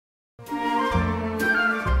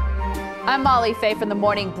I'm Molly Faye from the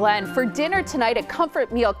Morning Blend. For dinner tonight, a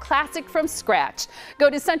comfort meal classic from scratch. Go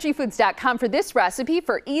to centuryfoods.com for this recipe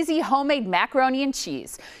for easy homemade macaroni and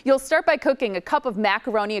cheese. You'll start by cooking a cup of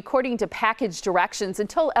macaroni according to package directions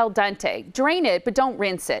until al dente. Drain it, but don't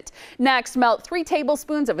rinse it. Next, melt 3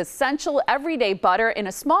 tablespoons of essential everyday butter in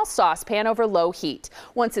a small saucepan over low heat.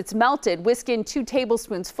 Once it's melted, whisk in 2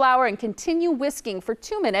 tablespoons flour and continue whisking for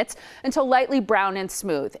 2 minutes until lightly brown and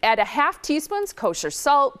smooth. Add a ½ teaspoon kosher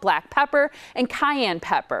salt, black pepper, and cayenne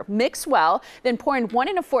pepper. Mix well, then pour in 1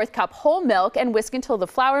 1/4 cup whole milk and whisk until the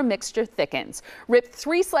flour mixture thickens. Rip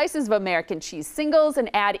 3 slices of American cheese singles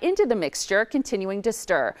and add into the mixture, continuing to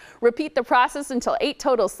stir. Repeat the process until 8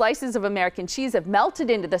 total slices of American cheese have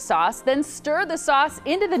melted into the sauce, then stir the sauce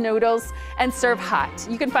into the noodles and serve hot.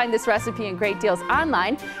 You can find this recipe and great deals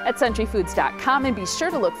online at centuryfoods.com, and be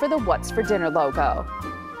sure to look for the What's for Dinner logo.